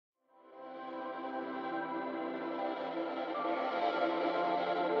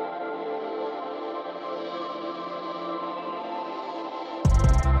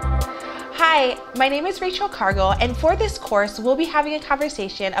Hi, my name is Rachel Cargle, and for this course, we'll be having a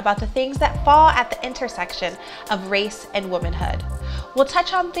conversation about the things that fall at the intersection of race and womanhood. We'll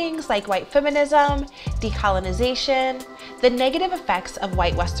touch on things like white feminism, decolonization, the negative effects of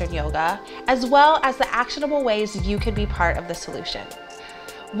white Western yoga, as well as the actionable ways you can be part of the solution.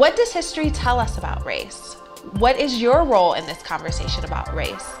 What does history tell us about race? What is your role in this conversation about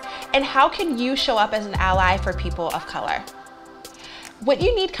race? And how can you show up as an ally for people of color? What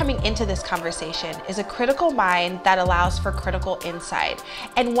you need coming into this conversation is a critical mind that allows for critical insight.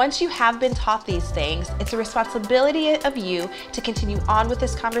 And once you have been taught these things, it's a responsibility of you to continue on with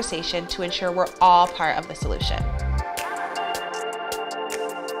this conversation to ensure we're all part of the solution.